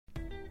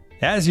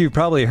As you've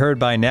probably heard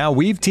by now,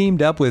 we've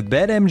teamed up with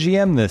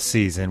BetMGM this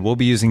season. We'll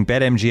be using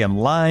BetMGM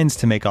lines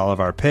to make all of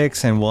our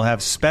picks, and we'll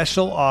have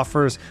special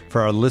offers for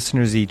our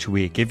listeners each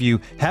week. If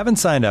you haven't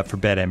signed up for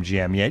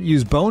BetMGM yet,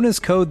 use bonus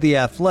code The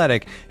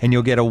Athletic, and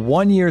you'll get a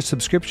 1-year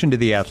subscription to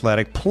The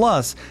Athletic,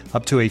 plus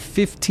up to a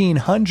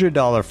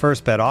 $1,500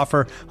 first bet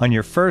offer on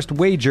your first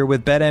wager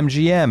with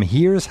BetMGM.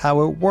 Here's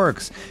how it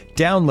works.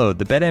 Download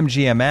the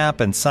BetMGM app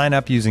and sign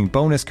up using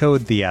bonus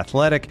code The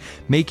Athletic.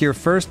 Make your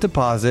first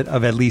deposit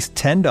of at least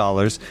 $10.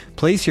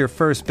 Place your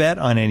first bet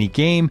on any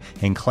game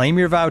and claim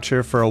your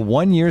voucher for a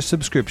 1-year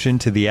subscription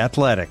to The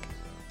Athletic.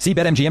 See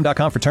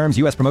BetMGM.com for terms.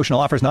 U.S. promotional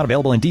offers not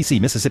available in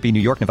D.C., Mississippi, New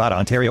York, Nevada,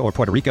 Ontario, or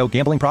Puerto Rico.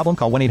 Gambling problem?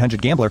 Call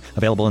 1-800-GAMBLER.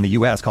 Available in the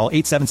U.S. Call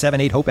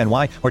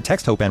 877-8-HOPE-NY or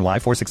text HOPE-NY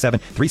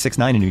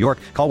 467-369 in New York.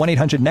 Call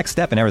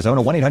 1-800-NEXT-STEP in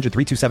Arizona.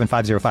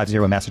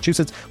 1-800-327-5050 in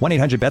Massachusetts.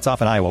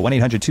 1-800-BETS-OFF in Iowa.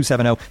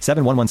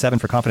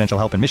 1-800-270-7117 for confidential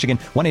help in Michigan.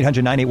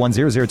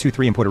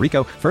 1-800-981-0023 in Puerto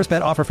Rico. First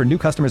bet offer for new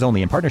customers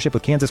only in partnership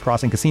with Kansas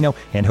Crossing Casino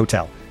and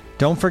Hotel.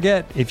 Don't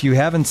forget, if you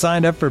haven't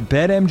signed up for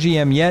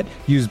BetMGM yet,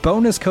 use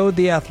bonus code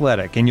The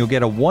Athletic, and you'll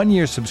get a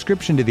 1-year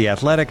subscription to The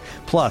Athletic,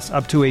 plus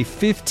up to a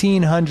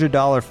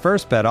 $1,500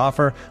 first bet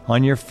offer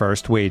on your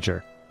first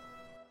wager.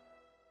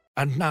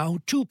 And now,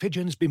 two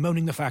pigeons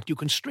bemoaning the fact you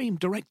can stream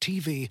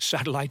DirecTV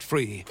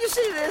satellite-free. You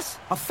see this?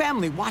 A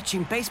family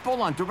watching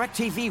baseball on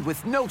DirecTV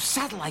with no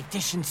satellite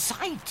dish in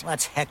sight.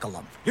 Let's heckle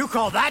them. You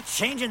call that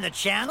changing the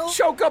channel?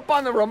 Choke up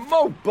on the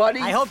remote, buddy.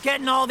 I hope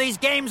getting all these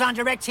games on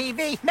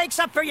DirecTV makes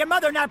up for your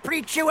mother not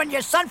pre-chewing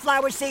your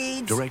sunflower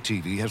seeds.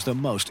 DirecTV has the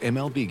most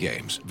MLB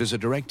games.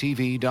 Visit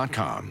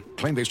DirecTV.com.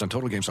 Claim based on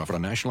total games offered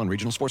on national and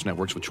regional sports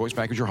networks with choice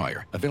package or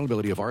higher.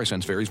 Availability of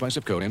RSNs varies by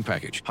zip code and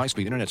package.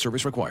 High-speed internet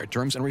service required.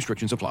 Terms and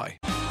restrictions apply.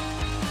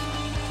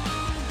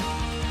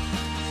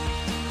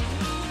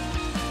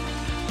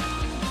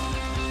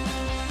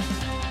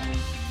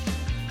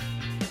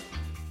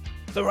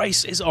 The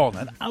race is on,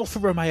 and Alfa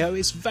Romeo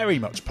is very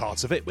much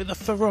part of it, with a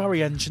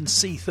Ferrari engine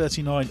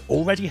C39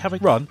 already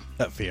having run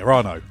at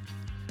Fiorano.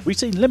 We've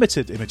seen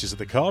limited images of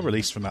the car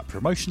released from that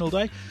promotional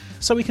day,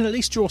 so we can at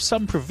least draw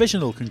some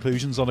provisional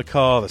conclusions on a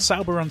car the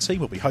Sauber Run team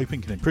will be hoping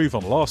can improve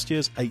on last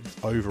year's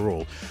 8th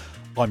overall.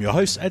 I'm your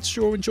host, Ed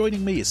Straw, and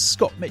joining me is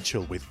Scott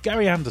Mitchell, with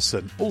Gary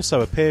Anderson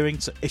also appearing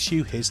to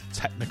issue his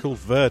technical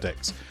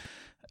verdict.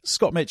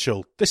 Scott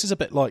Mitchell, this is a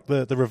bit like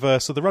the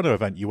reverse of the Renault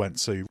event you went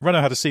to.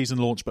 Renault had a season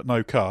launch but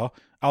no car.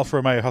 Alfa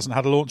Romeo hasn't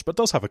had a launch but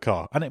does have a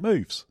car, and it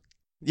moves.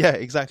 Yeah,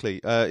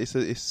 exactly.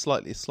 It's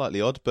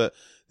slightly odd, but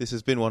this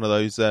has been one of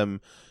those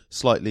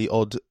slightly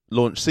odd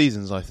launch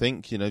seasons, I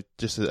think. You know,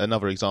 just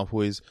another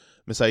example is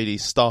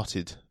Mercedes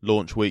started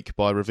launch week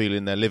by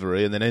revealing their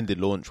livery and then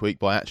ended launch week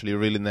by actually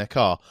revealing their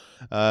car.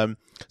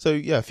 So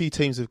yeah, a few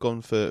teams have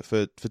gone for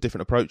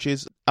different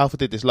approaches. Alfa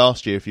did this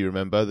last year, if you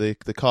remember.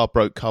 The car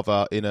broke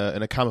cover in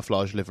a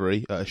camouflage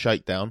livery at a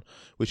shakedown,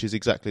 which is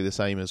exactly the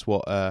same as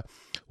what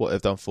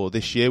they've done for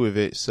this year with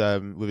its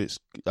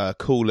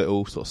cool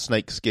little sort of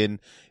snakeskin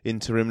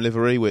interim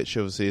livery, which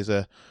obviously is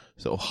a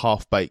sort of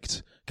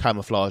half-baked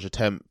camouflage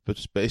attempt,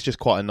 but it's just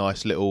quite a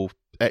nice little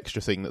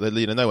extra thing that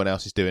no one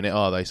else is doing it,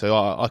 are they? So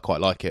I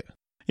quite like it.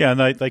 Yeah,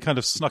 and they kind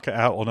of snuck it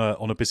out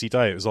on a busy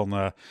day. It was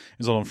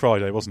on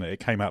Friday, wasn't it? It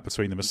came out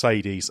between the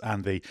Mercedes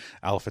and the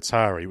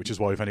AlphaTauri, which is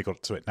why we've only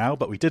got to it now.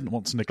 But we didn't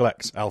want to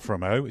neglect Alfa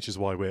Romeo, which is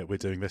why we're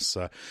doing this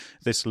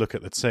look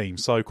at the team.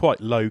 So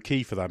quite low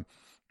key for them.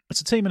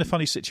 It's a team in a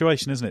funny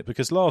situation, isn't it?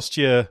 Because last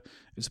year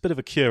it was a bit of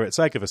a curate's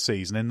egg of a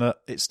season in that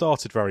it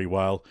started very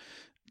well,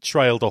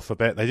 trailed off a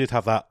bit. They did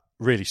have that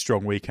really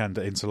strong weekend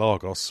at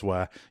Interlagos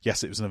where,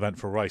 yes, it was an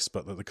eventful race,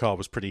 but the car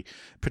was pretty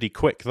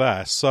quick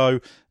there. So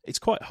it's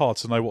quite hard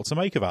to know what to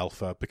make of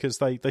Alfa, because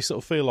they sort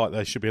of feel like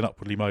they should be an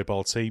upwardly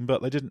mobile team,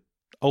 but they didn't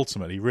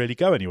ultimately really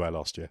go anywhere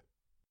last year.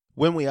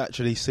 When we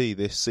actually see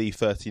this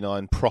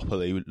C39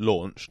 properly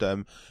launched,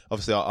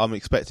 obviously I'm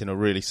expecting a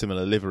really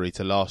similar livery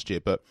to last year,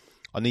 but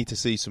I need to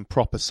see some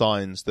proper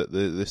signs that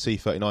the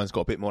C39's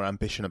got a bit more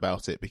ambition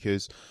about it,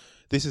 because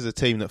this is a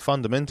team that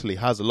fundamentally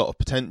has a lot of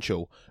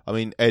potential. I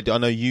mean, Ed, I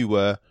know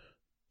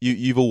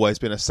you've always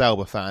been a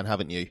Sauber fan,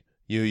 haven't you?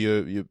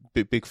 You're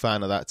a big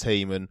fan of that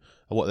team and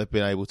what they've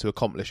been able to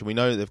accomplish. And we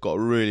know that they've got a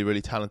really,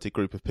 really talented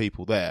group of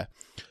people there.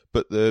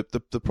 But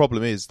the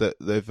problem is that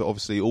they've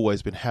obviously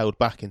always been held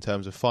back in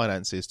terms of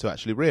finances to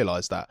actually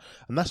realise that.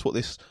 And that's what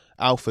this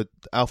Alpha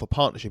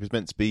partnership is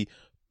meant to be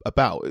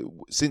about.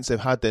 Since they've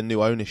had their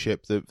new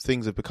ownership,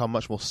 things have become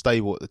much more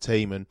stable at the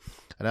team, and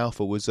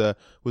Alpha was a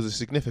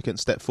significant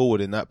step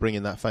forward in that,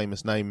 bringing that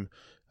famous name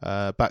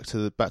back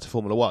to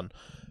Formula One.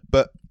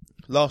 But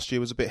last year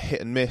was a bit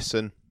hit and miss,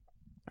 and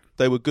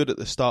they were good at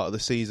the start of the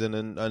season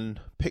and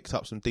picked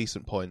up some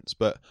decent points,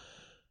 but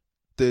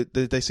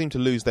they seem to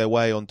lose their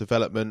way on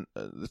development.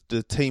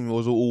 The team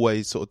was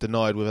always sort of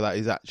denied whether that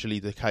is actually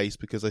the case,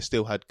 because they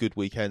still had good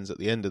weekends at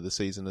the end of the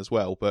season as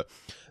well. But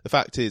the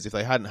fact is, if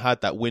they hadn't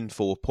had that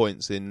windfall of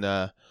points in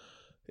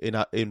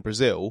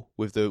Brazil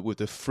with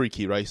the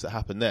freaky race that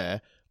happened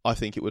there, I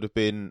think it would have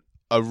been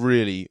a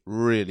really,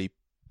 really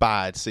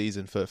bad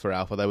season for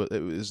Alfa.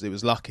 It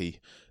was lucky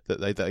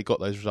that they got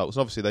those results.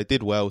 And obviously, they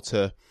did well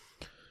to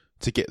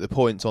get the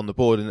points on the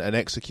board and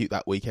execute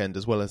that weekend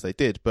as well as they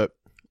did. But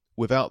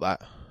without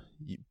that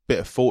bit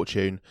of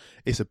fortune,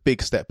 it's a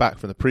big step back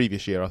from the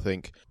previous year, I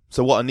think.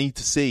 So what I need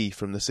to see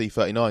from the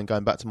C39,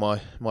 going back to my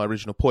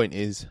original point,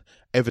 is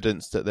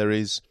evidence that there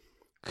is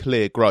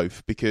clear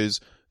growth, because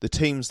the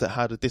teams that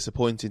had a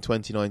disappointing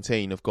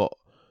 2019 have got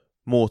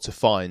more to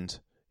find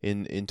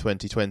in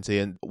 2020.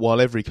 And while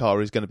every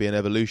car is going to be an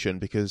evolution,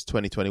 because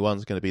 2021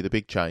 is going to be the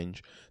big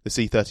change, the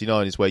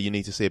C39 is where you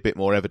need to see a bit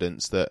more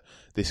evidence that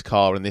this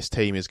car and this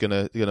team is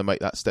going to make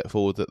that step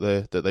forward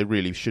that they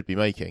really should be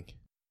making.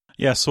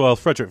 Yes, well,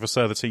 Frederick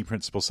Vasseur, the team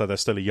principal, said they're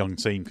still a young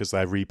team because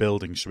they're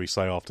rebuilding, should we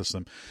say, after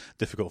some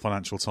difficult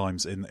financial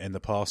times in the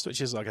past,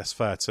 which is, I guess,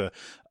 fair to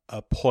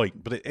a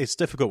point. But it's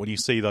difficult when you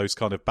see those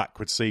kind of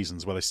backward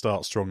seasons where they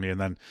start strongly and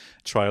then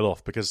trail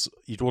off, because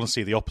you'd want to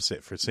see the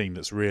opposite for a team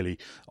that's really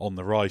on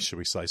the rise, should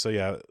we say. So,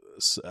 yeah,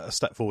 a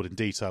step forward in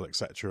detail,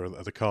 etc.,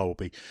 of the car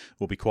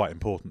will be quite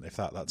important if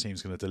that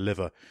team's going to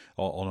deliver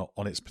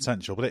on its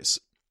potential. But it's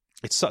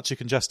such a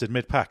congested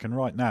mid-pack, and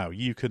right now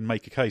you can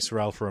make a case for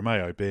Alfa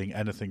Romeo being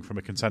anything from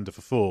a contender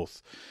for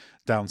 4th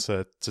down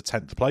to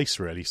 10th place,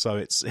 really. So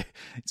it's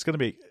going to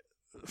be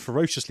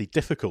ferociously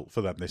difficult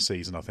for them this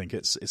season. I think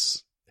it's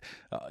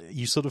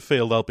you sort of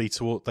feel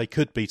they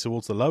could be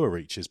towards the lower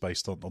reaches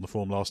based on the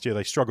form last year.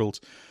 They struggled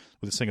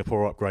with the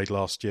Singapore upgrade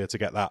last year to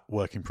get that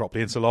working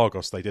properly. Into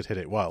Lagos they did hit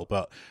it well,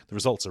 but the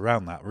results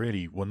around that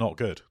really were not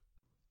good.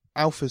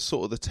 Alfa's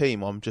sort of the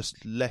team I'm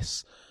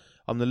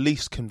the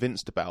least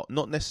convinced about,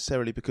 not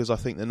necessarily because I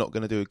think they're not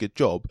going to do a good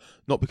job,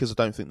 not because I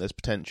don't think there's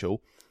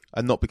potential,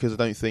 and not because I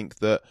don't think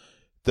that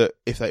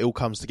if it all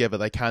comes together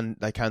they can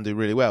do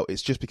really well.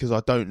 It's just because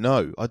I don't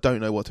know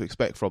what to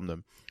expect from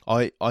them.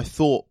 I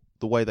thought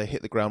the way they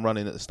hit the ground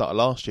running at the start of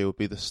last year would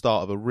be the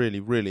start of a really,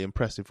 really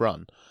impressive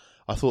run.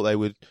 I thought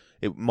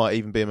it might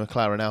even be a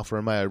McLaren, Alfa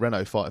Romeo,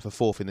 Renault fight for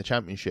 4th in the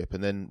championship,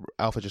 and then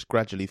Alfa just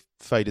gradually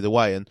faded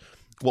away. And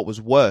what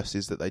was worse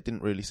is that they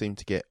didn't really seem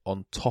to get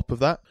on top of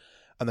that,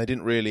 and they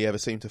didn't really ever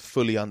seem to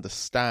fully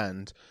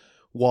understand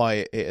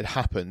why it had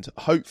happened.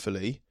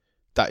 Hopefully,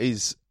 that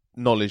is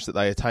knowledge that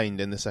they attained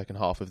in the second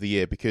half of the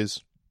year,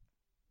 because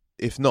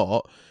if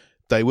not,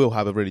 they will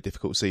have a really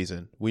difficult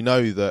season. We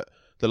know that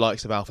the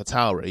likes of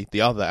AlphaTauri, the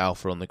other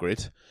Alfa on the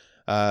grid,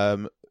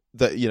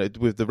 that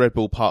with the Red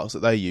Bull parts that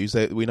they use,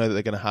 we know that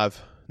they're going to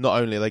have. Not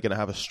only are they going to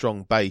have a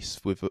strong base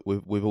with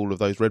all of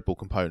those Red Bull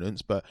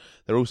components, but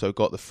they're also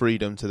got the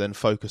freedom to then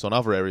focus on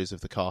other areas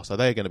of the car, so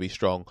they're going to be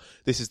strong.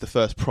 This is the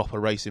first proper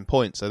racing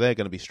point, so they're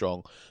going to be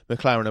strong.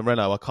 McLaren and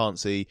Renault I can't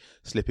see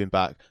slipping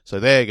back, so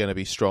they're going to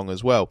be strong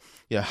as well.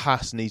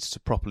 Haas needs to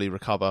properly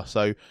recover.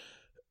 So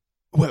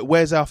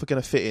where's Alfa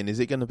going to fit in? Is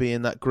it going to be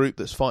in that group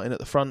that's fighting at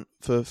the front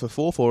for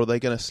 4th, or are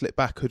they going to slip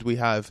back? Could we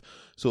have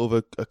sort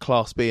of a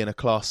Class B and a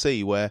Class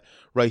C where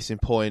Racing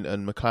Point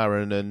and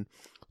McLaren and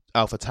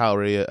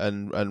AlphaTauri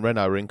and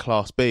Renault are in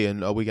Class B,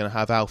 and are we going to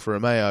have Alfa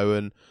Romeo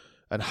and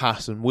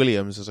Haas and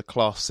Williams as a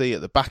Class C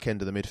at the back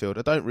end of the midfield?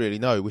 I don't really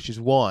know, which is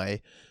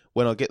why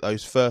when I get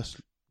those first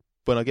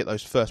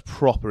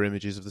proper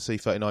images of the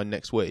C39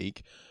 next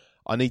week,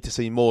 I need to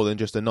see more than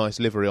just a nice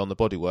livery on the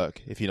bodywork,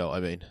 if you know what I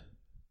mean.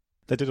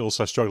 They did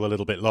also struggle a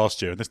little bit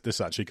last year, and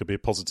this actually could be a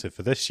positive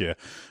for this year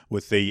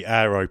with the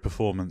aero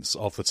performance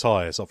of the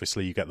tyres.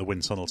 Obviously, you get the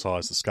wind tunnel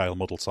tyres, the scale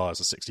model tyres,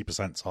 the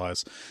 60%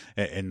 tyres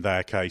in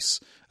their case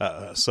at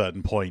a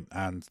certain point,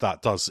 and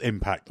that does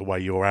impact the way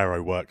your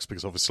aero works,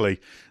 because obviously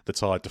the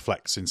tyre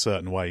deflects in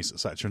certain ways,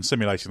 etc. And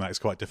simulating that is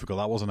quite difficult.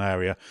 That was an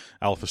area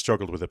Alfa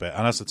struggled with a bit,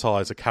 and as the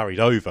tyres are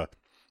carried over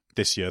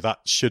this year,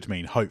 that should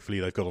mean hopefully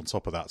they've got on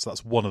top of that. So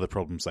that's one of the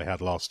problems they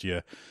had last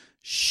year.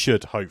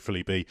 Should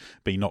hopefully be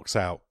knocked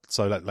out.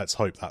 So let's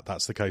hope that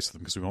that's the case for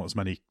them, because we want as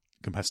many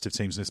competitive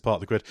teams in this part of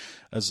the grid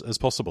as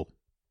possible.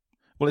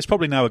 Well, it's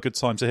probably now a good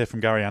time to hear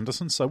from Gary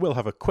Anderson, so we'll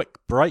have a quick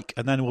break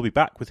and then we'll be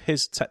back with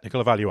his technical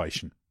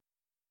evaluation.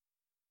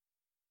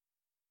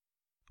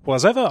 Well,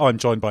 as ever, I'm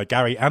joined by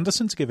Gary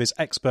Anderson to give his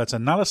expert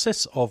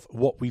analysis of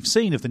what we've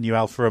seen of the new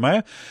Alfa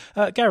Romeo.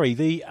 Gary,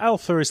 the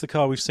Alfa is the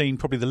car we've seen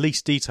probably the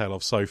least detail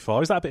of so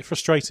far. Is that a bit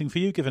frustrating for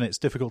you, given it's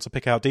difficult to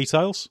pick out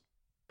details?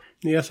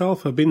 Yes,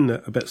 Alfa have been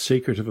a bit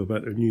secretive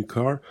about their new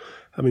car.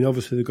 I mean,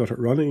 obviously they've got it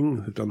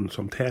running, they've done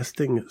some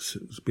testing,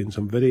 there's been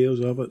some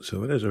videos of it,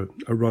 so it is a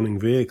running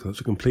vehicle,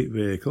 it's a complete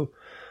vehicle.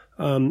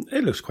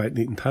 It looks quite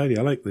neat and tidy.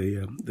 I like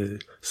the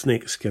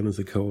snake skin, as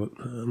they call it.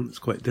 It's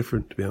quite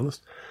different, to be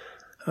honest.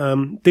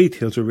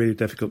 Details are really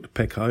difficult to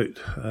pick out.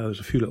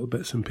 There's a few little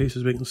bits and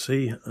pieces we can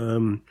see.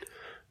 The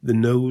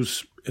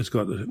nose has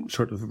got a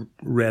sort of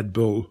Red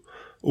Bull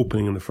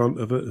opening in the front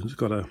of it. It's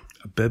got a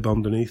bib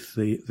underneath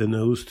the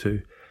nose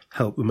to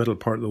help the middle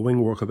part of the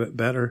wing work a bit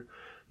better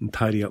and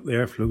tidy up the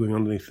airflow going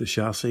underneath the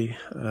chassis.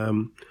 As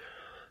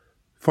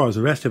far as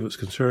the rest of it's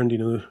concerned,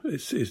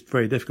 it's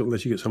very difficult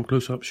unless you get some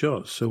close-up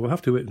shots. So we'll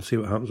have to wait and see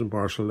what happens in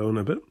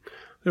Barcelona. But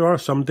there are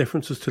some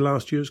differences to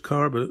last year's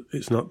car, but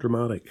it's not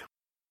dramatic.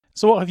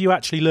 So what have you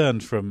actually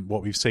learned from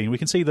what we've seen? We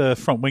can see the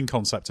front wing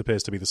concept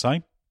appears to be the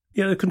same.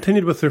 Yeah, they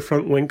continued with their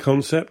front wing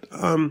concept.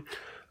 I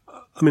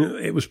mean,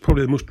 it was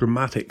probably the most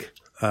dramatic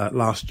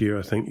last year,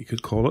 I think you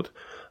could call it.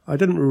 I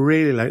didn't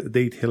really like the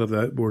detail of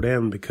the outboard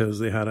end because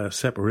they had a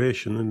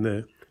separation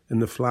in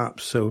the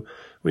flaps. So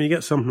when you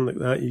get something like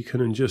that, you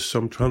can ingest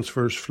some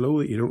transverse flow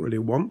that you don't really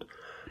want.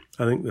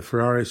 I think the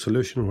Ferrari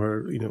solution,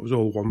 where it was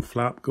all one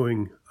flap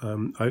going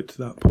out to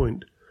that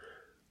point,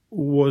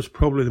 was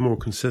probably the more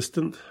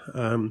consistent.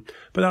 But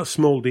that's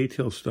small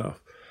detail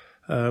stuff.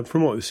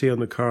 From what we see on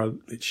the car,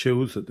 it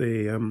shows that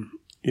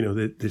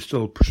they're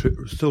still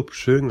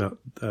pursuing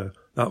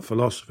that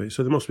philosophy.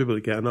 So they must be able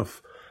to get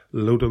enough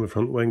load on the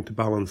front wing to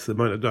balance the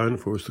amount of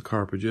downforce the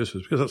car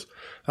produces, because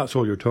that's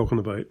all you're talking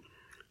about.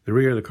 The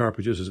rear of the car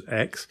produces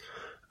X,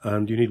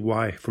 and you need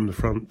Y from the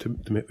front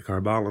to make the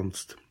car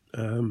balanced.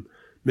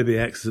 Maybe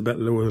X is a bit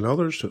lower than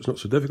others, so it's not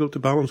so difficult to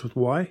balance with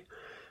Y.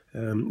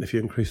 If you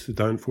increase the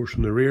downforce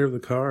from the rear of the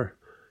car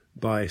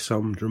by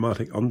some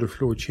dramatic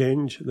underflow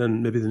change,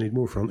 then maybe they need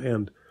more front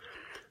end.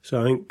 So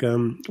I think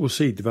we'll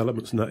see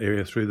developments in that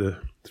area through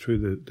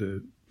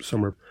the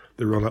summer,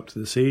 the run up to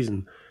the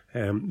season.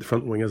 The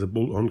front wing has a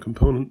bolt-on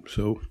component,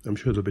 so I'm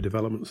sure there'll be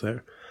developments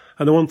there.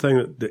 And the one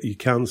thing that you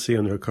can see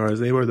on their cars,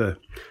 they were the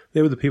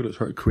people that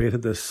sort of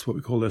created this, what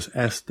we call this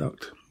S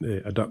duct,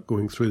 a duct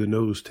going through the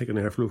nose, taking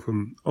airflow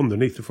from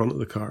underneath the front of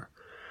the car,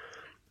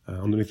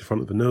 underneath the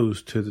front of the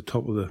nose to the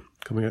top of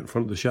coming out in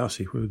front of the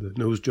chassis, where the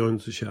nose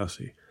joins the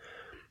chassis.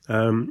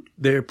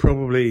 Their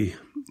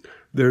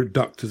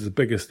duct is the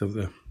biggest of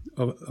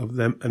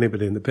them,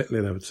 anybody in the pit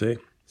lane, I would say.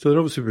 So they're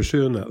obviously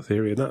pursuing that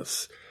theory, and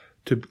that's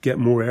to get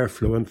more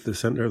airflow into the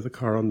centre of the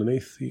car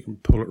underneath. You can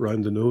pull it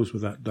round the nose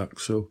with that duct.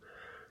 So,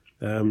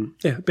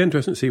 it'd be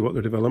interesting to see what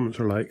their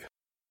developments are like.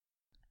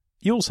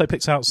 You also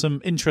picked out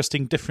some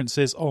interesting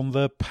differences on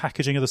the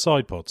packaging of the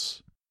side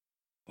pods.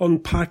 On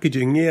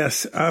packaging,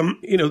 yes.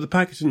 The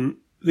packaging,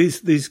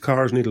 these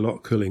cars need a lot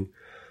of cooling.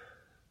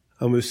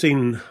 And we've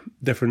seen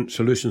different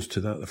solutions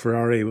to that. The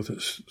Ferrari with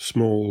its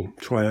small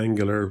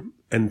triangular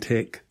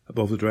intake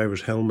above the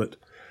driver's helmet,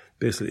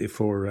 basically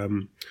for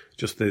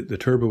just the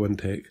turbo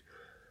intake.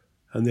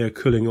 And they're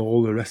cooling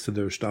all the rest of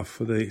their stuff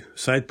for the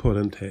side pod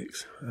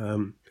intakes.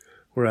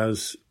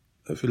 Whereas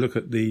if you look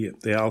at the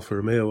Alfa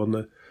Romeo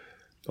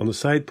on the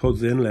side pods,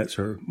 the inlets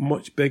are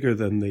much bigger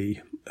than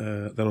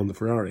on the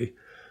Ferrari.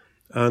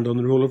 And on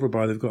the rollover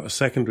bar, they've got a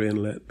secondary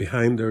inlet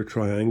behind their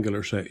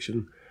triangular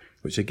section,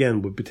 which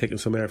again would be taking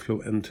some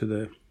airflow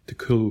into to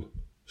cool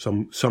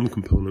some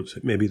components.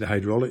 It may be the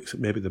hydraulics, it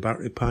may be the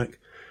battery pack.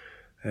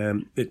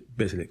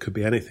 It could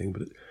be anything,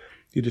 but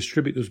you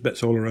distribute those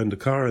bits all around the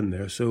car in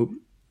there. So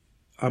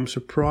I'm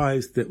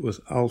surprised that with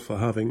Alfa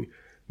having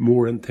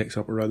more intakes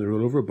up around the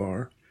rollover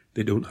bar,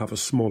 they don't have a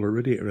smaller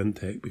radiator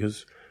intake,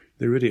 because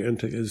the radiator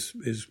intake is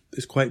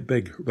quite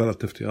big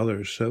relative to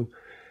others. So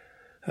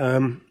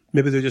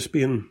maybe they're just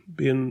being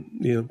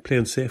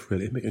playing safe,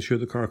 really, making sure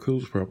the car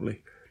cools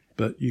properly.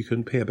 But you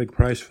can pay a big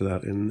price for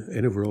that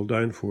in overall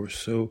downforce.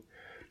 So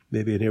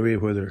maybe an area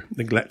where they're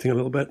neglecting a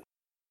little bit.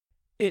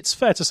 It's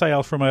fair to say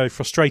Alfa Romeo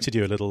frustrated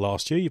you a little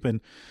last year. You've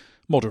been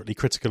moderately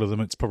critical of them,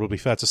 it's probably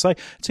fair to say.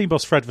 Team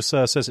boss Fred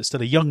Vasseur says it's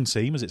still a young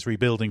team as it's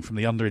rebuilding from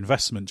the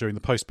underinvestment during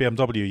the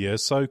post-BMW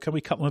years. So can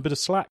we cut them a bit of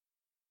slack?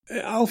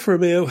 Alfa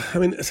Romeo, I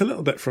mean, it's a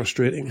little bit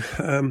frustrating.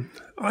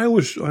 I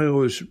always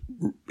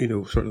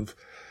sort of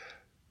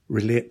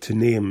relate to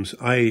names.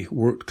 I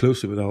worked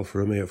closely with Alfa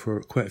Romeo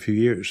for quite a few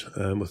years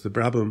with the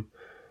Brabham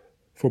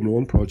Formula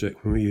 1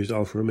 project when we used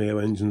Alfa Romeo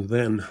engines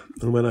then.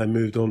 And when I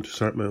moved on to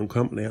start my own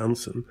company,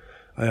 Anson,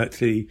 I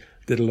actually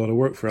did a lot of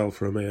work for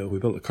Alfa Romeo. We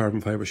built a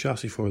carbon fibre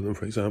chassis for them,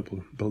 for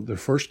example. Built their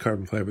first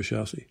carbon fibre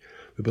chassis.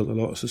 We built a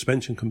lot of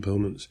suspension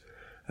components.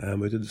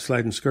 We did the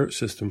slide and skirt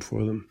system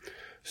for them.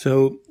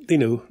 So,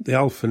 the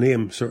Alfa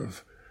name sort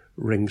of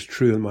rings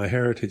true in my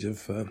heritage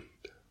of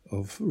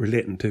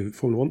relating to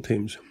Formula 1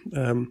 teams.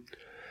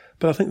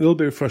 But I think they'll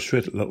be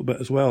frustrated a little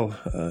bit as well.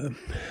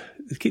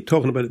 They keep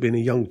talking about it being a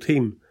young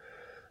team.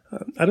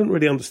 I don't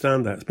really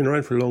understand that. It's been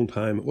around for a long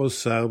time. It was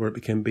Sauber, it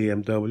became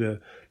BMW,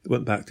 it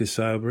went back to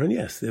Sauber, and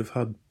yes, they've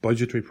had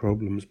budgetary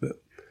problems,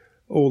 but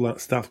all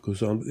that stuff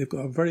goes on. But they've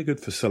got a very good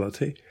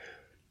facility.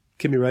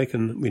 Kimi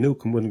Raikkonen, we know,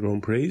 can win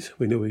Grand Prix.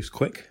 We know he's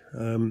quick.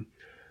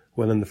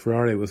 When in the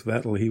Ferrari with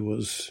Vettel, he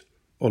was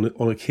on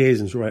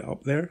occasions right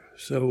up there.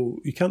 So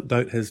you can't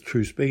doubt his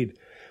true speed.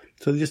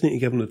 So they just need to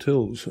give him the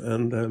tools.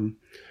 And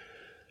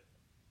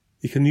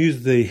you can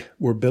use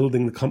we're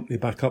building the company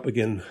back up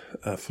again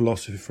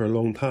philosophy for a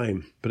long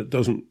time, but it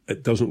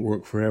doesn't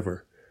work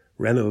forever.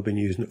 Renault have been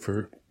using it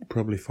for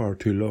probably far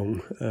too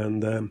long.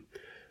 And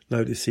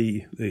now to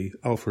see the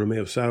Alfa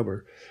Romeo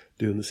Sauber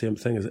doing the same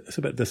thing, it's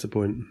a bit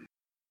disappointing.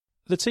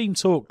 The team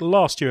talked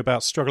last year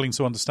about struggling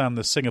to understand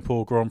the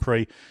Singapore Grand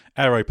Prix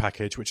aero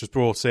package, which was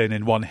brought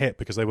in one hit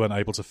because they weren't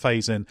able to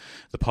phase in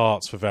the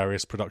parts for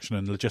various production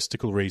and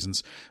logistical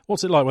reasons.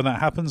 What's it like when that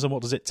happens, and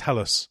what does it tell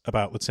us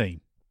about the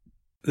team?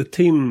 The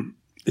team,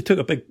 it took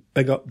a big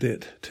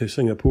update to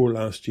Singapore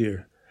last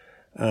year,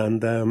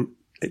 and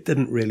it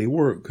didn't really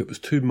work. It was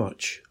too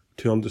much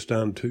to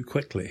understand too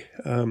quickly.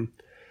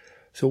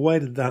 So why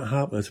did that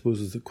happen, I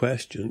suppose, is the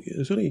question.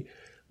 There's only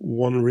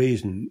one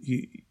reason.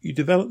 You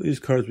develop these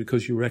cars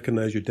because you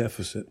recognise your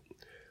deficit.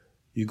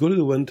 You go to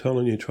the wind tunnel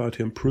and you try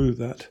to improve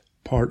that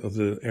part of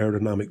the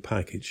aerodynamic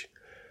package.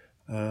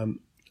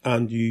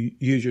 And you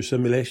use your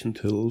simulation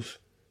tools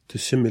to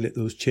simulate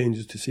those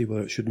changes to see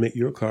whether it should make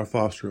your car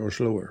faster or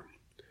slower.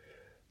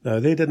 Now,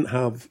 they didn't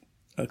have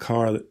a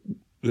car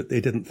that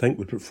they didn't think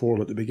would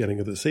perform at the beginning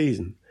of the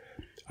season.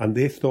 And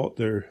they thought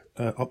their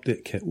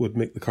update kit would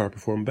make the car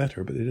perform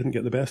better, but they didn't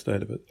get the best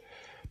out of it.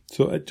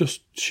 So it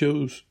just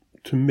shows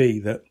to me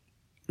that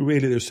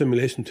really their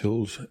simulation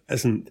tools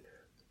isn't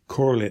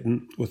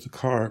correlating with the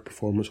car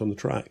performance on the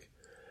track.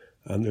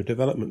 And their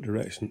development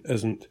direction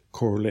isn't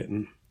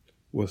correlating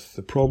with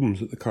the problems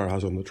that the car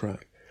has on the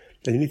track.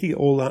 And you need to get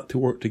all that to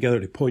work together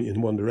to point you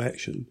in one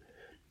direction.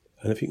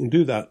 And if you can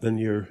do that, then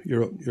you're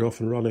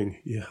off and running.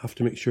 You have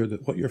to make sure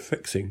that what you're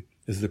fixing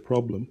is the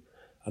problem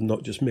and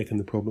not just making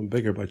the problem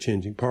bigger by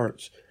changing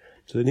parts.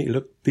 So they need to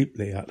look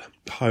deeply at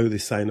how they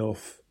sign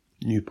off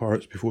new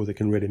parts before they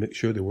can really make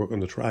sure they work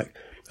on the track.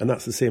 And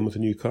that's the same with a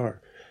new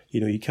car.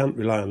 You know, you can't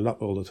rely on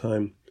luck all the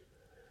time.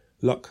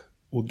 Luck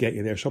will get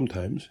you there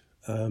sometimes,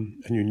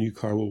 and your new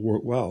car will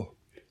work well.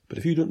 But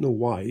if you don't know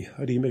why,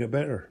 how do you make it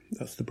better?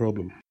 That's the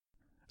problem.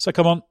 So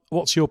come on,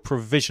 what's your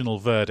provisional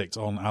verdict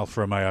on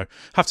Alfa Romeo?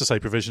 Have to say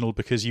provisional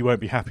because you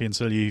won't be happy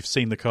until you've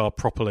seen the car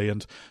properly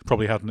and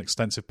probably had an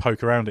extensive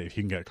poke around it if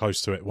you can get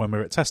close to it when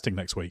we're at testing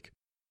next week.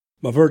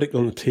 My verdict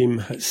on the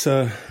team, it's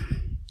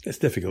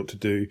difficult to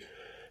do.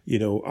 You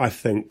know, I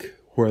think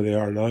where they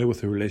are now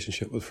with the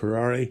relationship with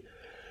Ferrari,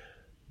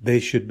 they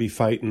should be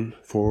fighting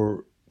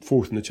for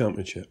fourth in the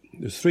championship.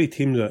 There's three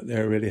teams out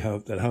there really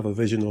that have a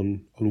vision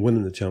on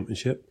winning the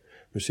championship: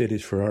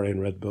 Mercedes, Ferrari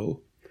and Red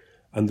Bull.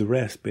 And the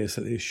rest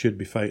basically should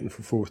be fighting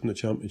for fourth in the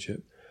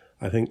championship.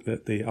 I think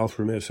that the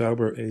Alfa Romeo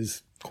Sauber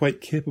is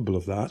quite capable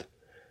of that,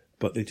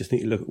 but they just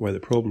need to look at where the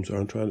problems are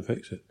and try and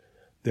fix it.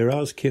 They're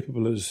as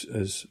capable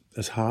as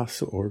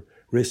Haas or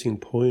Racing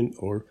Point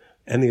or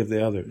any of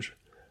the others.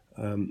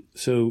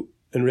 So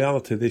in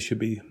reality, they should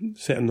be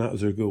setting that as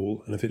their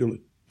goal. And if they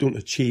don't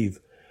achieve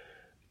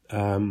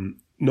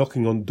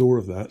knocking on the door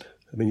of that,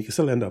 I mean, you can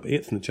still end up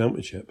eighth in the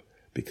championship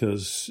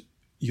because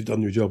you've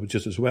done your job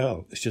just as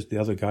well. It's just the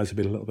other guys have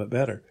been a little bit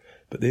better.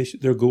 But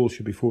their goal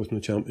should be fourth in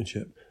the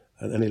championship.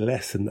 And any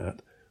less than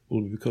that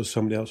will be because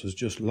somebody else has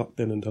just lucked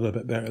in and done a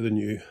bit better than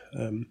you.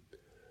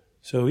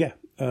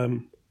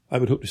 I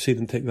would hope to see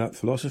them take that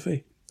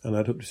philosophy. And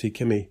I'd hope to see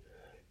Kimi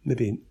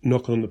maybe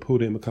knocking on the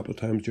podium a couple of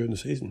times during the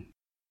season.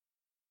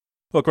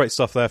 Well, great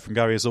stuff there from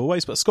Gary as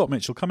always. But Scott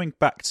Mitchell, coming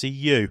back to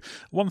you,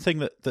 one thing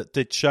that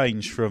did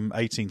change from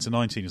 18 to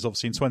 19 is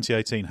obviously in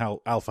 2018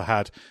 how Alfa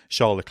had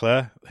Charles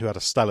Leclerc, who had a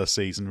stellar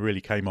season,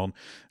 really came on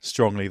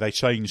strongly. They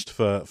changed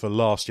for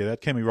last year. They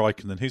had Kimi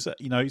Raikkonen,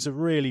 he's a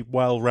really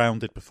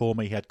well-rounded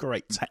performer. He had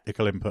great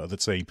technical input of the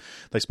team.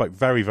 They spoke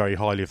very, very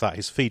highly of that.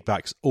 His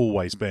feedback's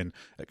always been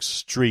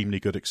extremely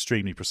good,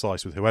 extremely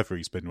precise with whoever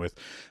he's been with.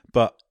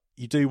 But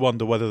you do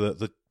wonder whether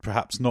the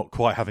perhaps not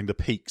quite having the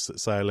peaks that,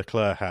 say,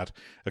 Leclerc had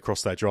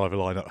across their driver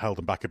lineup held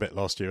them back a bit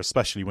last year,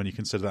 especially when you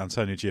consider that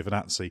Antonio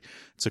Giovinazzi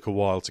took a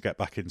while to get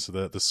back into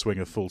the swing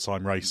of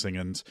full-time racing.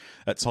 And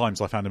at times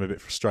I found him a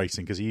bit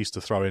frustrating because he used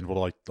to throw in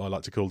what I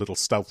like to call little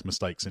stealth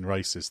mistakes in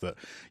races that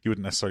you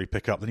wouldn't necessarily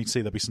pick up. Then you'd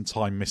see there'd be some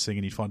time missing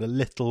and you'd find a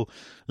little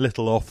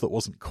off that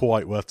wasn't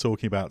quite worth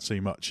talking about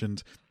too much.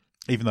 And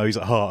even though he's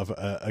at heart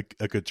of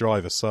a good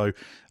driver. So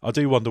I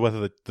do wonder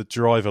whether the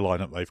driver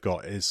lineup they've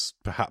got is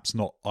perhaps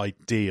not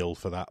ideal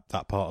for that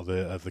part of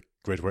the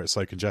grid where it's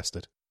so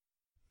congested.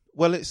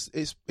 Well,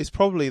 it's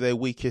probably their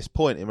weakest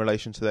point in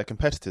relation to their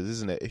competitors,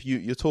 isn't it? If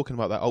you're talking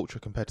about that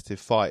ultra competitive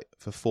fight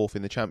for fourth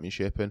in the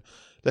championship, and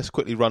let's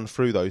quickly run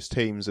through those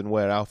teams and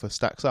where Alfa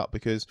stacks up,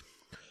 because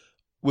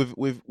with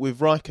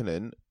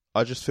Raikkonen,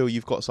 I just feel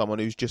you've got someone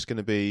who's just going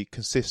to be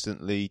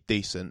consistently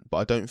decent, but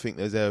I don't think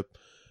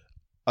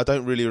I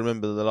don't really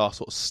remember the last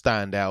sort of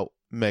standout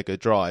mega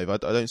drive. I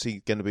don't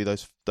see going to be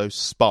those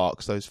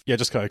sparks.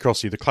 Just cutting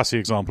across you. The classic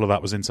example of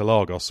that was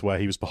Interlagos, where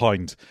he was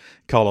behind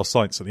Carlos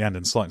Sainz at the end,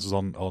 and Sainz was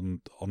on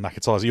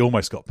Nakata's. He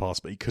almost got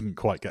past, but he couldn't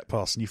quite get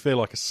past. And you feel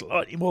like a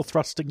slightly more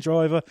thrusting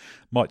driver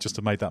might just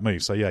have made that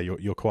move. So yeah,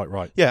 you're quite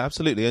right. Yeah,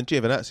 absolutely. And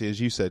Giovinazzi, as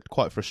you said,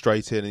 quite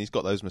frustrating, and he's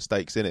got those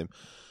mistakes in him.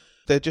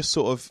 They're just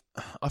sort of.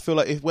 I feel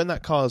like when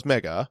that car's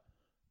mega,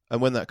 and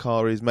when that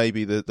car is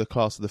maybe the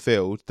class of the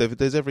field,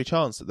 there's every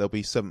chance that they'll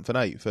be 7th and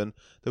 8th, and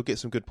they'll get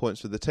some good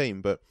points for the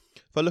team. But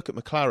if I look at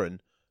McLaren,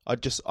 I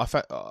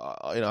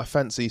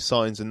fancy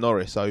Sainz and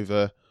Norris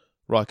over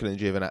Raikkonen and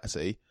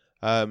Giovinazzi.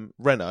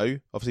 Renault,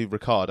 obviously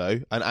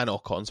Ricciardo and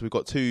Ocon. So we've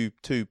got two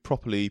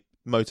properly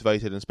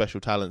motivated and special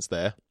talents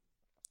there.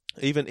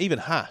 Even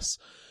Haas,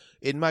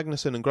 in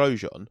Magnussen and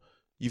Grosjean,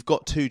 you've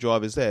got two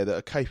drivers there that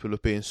are capable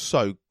of being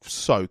so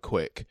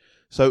quick.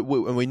 So,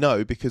 and we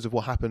know because of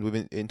what happened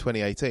in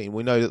 2018,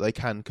 we know that they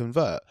can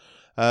convert.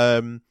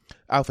 Alpha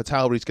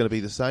Tauri is going to be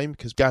the same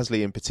because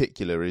Gasly in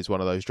particular is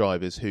one of those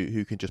drivers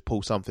who can just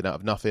pull something out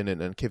of nothing,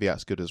 and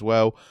Kvyat's good as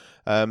well.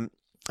 And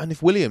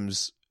if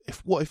Williams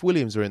what if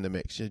Williams are in the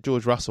mix?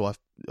 George Russell,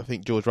 I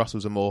think George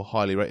Russell's a more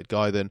highly rated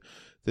guy than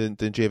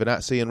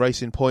Giovinazzi, and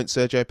Racing Point,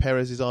 Sergio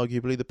Perez is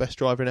arguably the best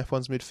driver in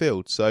F1's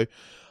midfield. So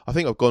I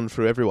think I've gone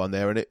through everyone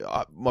there, and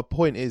my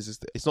point is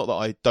that it's not that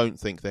I don't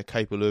think they're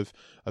capable of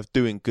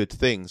doing good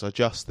things. I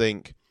just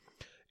think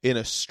in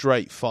a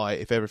straight fight,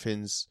 if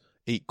everything's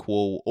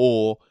equal,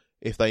 or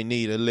if they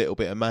need a little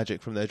bit of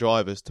magic from their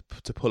drivers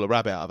to pull a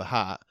rabbit out of a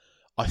hat,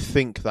 I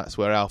think that's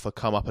where Alfa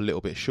come up a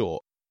little bit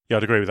short. Yeah,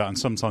 I'd agree with that, and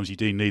sometimes you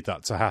do need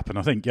that to happen.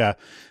 I think,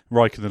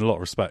 Raikkonen, a lot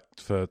of respect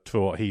for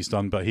what he's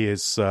done, but he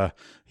is a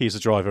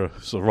driver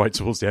sort of right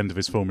towards the end of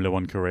his Formula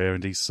One career,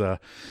 and he's a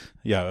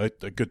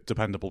good,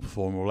 dependable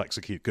performer, will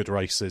execute good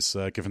races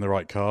given the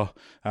right car.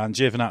 And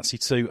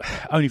Giovinazzi too,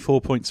 only 4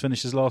 points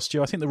finishes last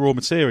year. I think the raw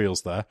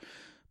material's there,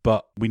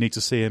 but we need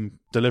to see him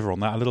deliver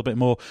on that a little bit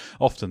more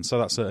often. So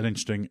that's an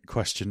interesting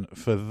question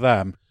for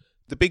them.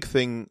 The big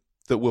thing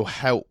that will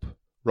help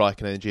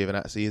Raikkonen and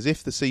Giovinazzi is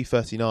if the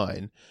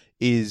C39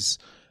 is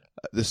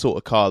the sort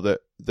of car that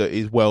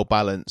is well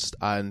balanced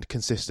and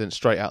consistent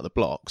straight out the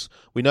blocks.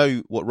 We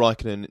know what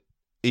Raikkonen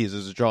is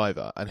as a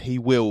driver, and he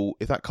will,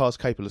 if that car's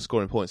capable of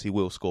scoring points, he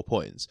will score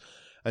points.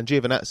 And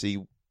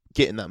Giovinazzi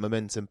getting that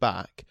momentum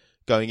back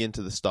going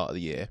into the start of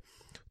the year,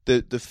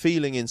 the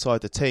feeling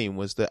inside the team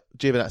was that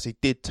Giovinazzi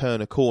did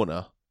turn a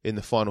corner in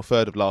the final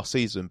third of last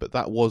season, but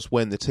that was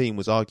when the team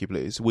was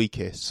arguably at its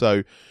weakest.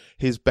 So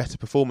his better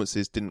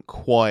performances didn't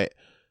quite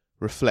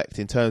reflect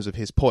in terms of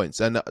his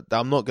points. And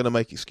I'm not going to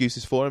make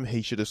excuses for him.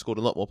 He should have scored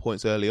a lot more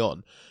points early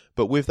on.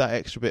 But with that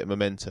extra bit of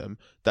momentum,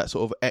 that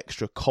sort of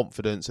extra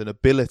confidence and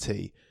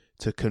ability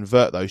to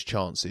convert those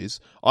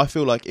chances, I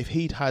feel like if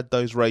he'd had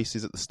those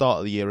races at the start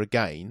of the year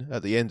again,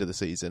 at the end of the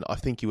season, I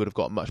think he would have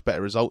got much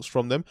better results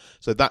from them.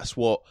 So that's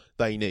what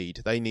they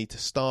need. They need to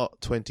start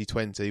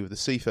 2020 with the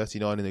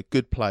C39 in a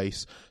good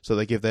place, so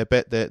they give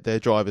their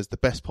drivers the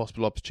best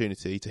possible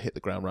opportunity to hit the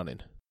ground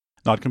running.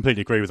 No, I'd completely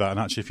agree with that. And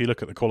actually, if you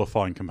look at the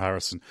qualifying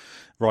comparison,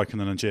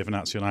 Raikkonen and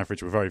Giovinazzi on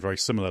average were very, very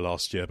similar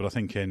last year. But I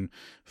think in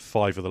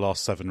 5 of the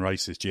last 7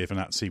 races,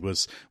 Giovinazzi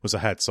was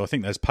ahead. So I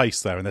think there's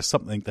pace there, and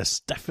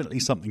there's definitely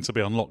something to be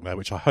unlocked there,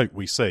 which I hope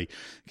we see.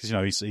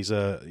 Because he's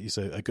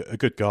a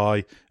good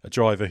guy, a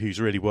driver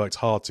who's really worked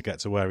hard to get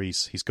to where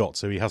he's got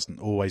to. He hasn't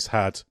always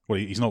had. Well,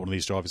 he's not one of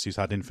these drivers who's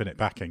had infinite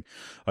backing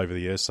over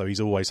the years. So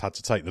he's always had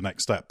to take the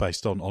next step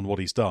based on what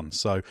he's done.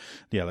 So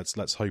yeah,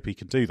 let's hope he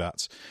can do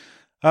that.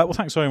 Well,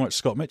 thanks very much,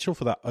 Scott Mitchell,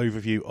 for that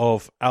overview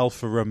of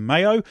Alfa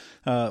Romeo.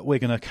 We're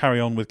going to carry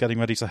on with getting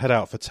ready to head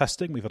out for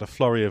testing. We've had a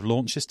flurry of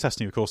launches.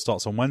 Testing, of course,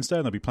 starts on Wednesday,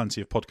 and there'll be plenty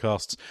of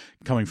podcasts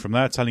coming from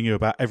there telling you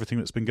about everything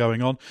that's been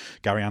going on.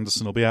 Gary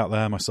Anderson will be out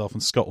there, myself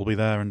and Scott will be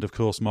there, and, of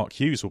course, Mark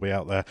Hughes will be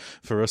out there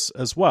for us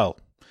as well.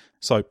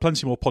 So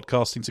plenty more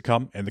podcasting to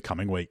come in the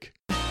coming week.